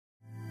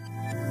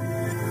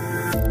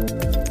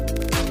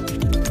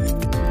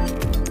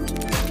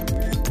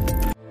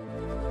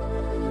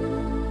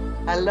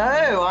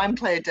Hello, I'm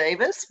Claire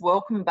Davis.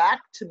 Welcome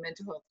back to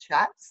Mental Health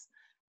Chats.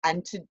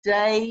 And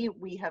today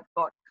we have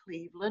got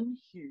Cleveland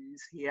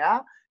Hughes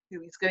here,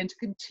 who is going to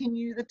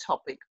continue the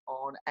topic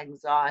on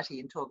anxiety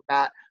and talk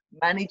about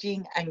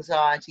managing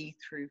anxiety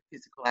through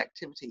physical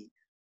activity.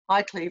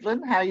 Hi,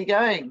 Cleveland. How are you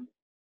going?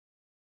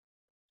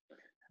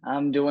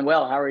 I'm doing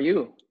well. How are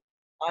you?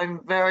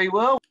 I'm very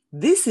well.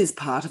 This is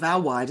part of our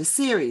wider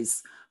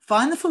series.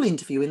 Find the full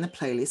interview in the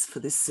playlist for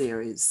this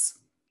series.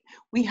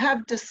 We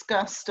have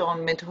discussed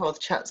on Mental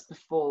Health Chats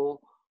before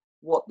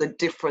what the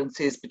difference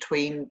is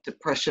between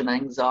depression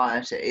and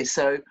anxiety.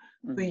 So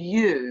for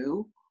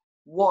you,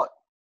 what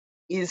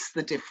is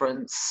the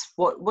difference?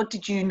 What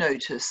did you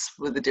notice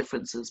were the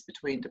differences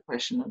between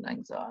depression and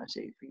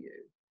anxiety for you?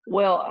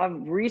 Well,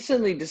 I've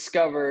recently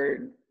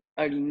discovered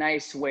a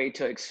nice way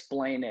to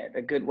explain it,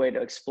 a good way to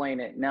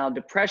explain it. Now,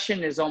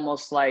 depression is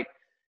almost like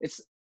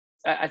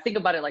I think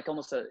about it like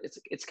almost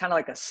it's kind of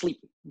like a sleep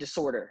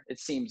disorder,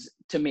 it seems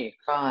to me.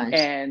 Right.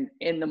 And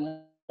in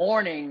the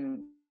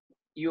morning,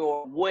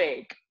 you're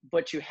awake,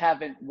 but you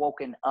haven't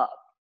woken up.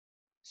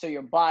 So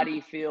your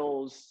body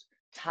feels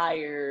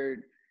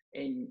tired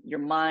and your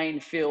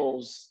mind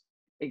feels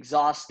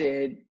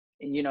exhausted.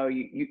 And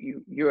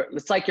you're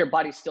it's like your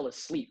body's still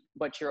asleep,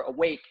 but you're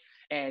awake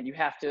and you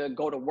have to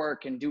go to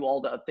work and do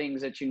all the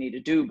things that you need to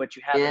do, but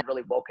you haven't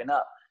really woken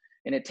up.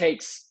 And it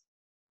takes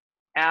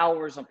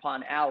hours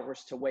upon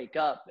hours to wake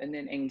up. And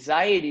then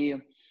anxiety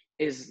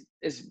is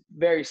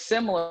very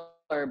similar,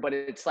 but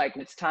it's like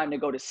when it's time to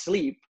go to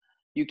sleep,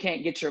 you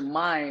can't get your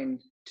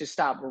mind to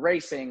stop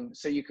racing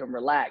so you can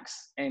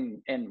relax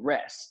and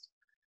rest.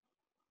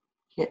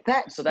 Yeah,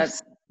 that's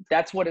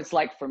what it's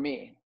like for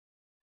me.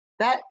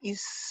 That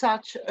is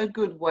such a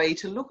good way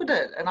to look at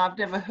it, and I've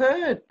never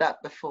heard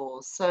that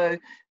before. So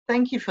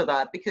thank you for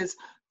that, because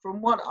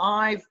from what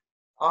I've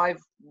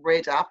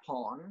read up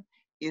on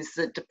is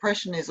that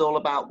depression is all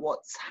about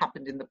what's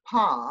happened in the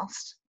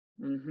past.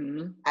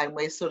 Mm-hmm. And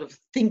we're sort of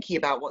thinking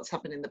about what's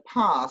happened in the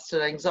past,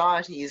 and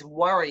anxiety is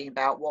worrying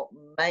about what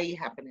may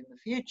happen in the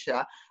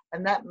future.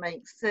 And that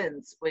makes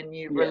sense when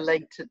you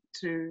relate it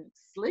to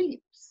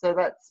sleep. So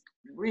that's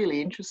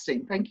really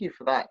interesting. Thank you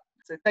for that.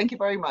 So thank you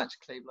very much,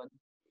 Cleveland.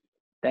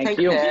 Take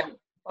care.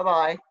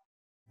 Bye-bye.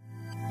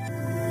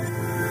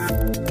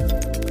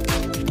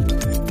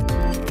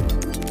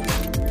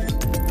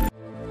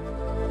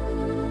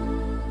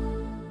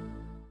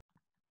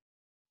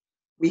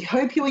 We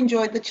hope you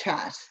enjoyed the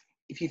chat.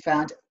 If you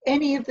found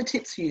any of the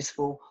tips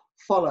useful,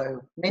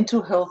 follow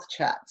Mental Health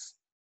Chats.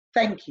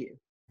 Thank you.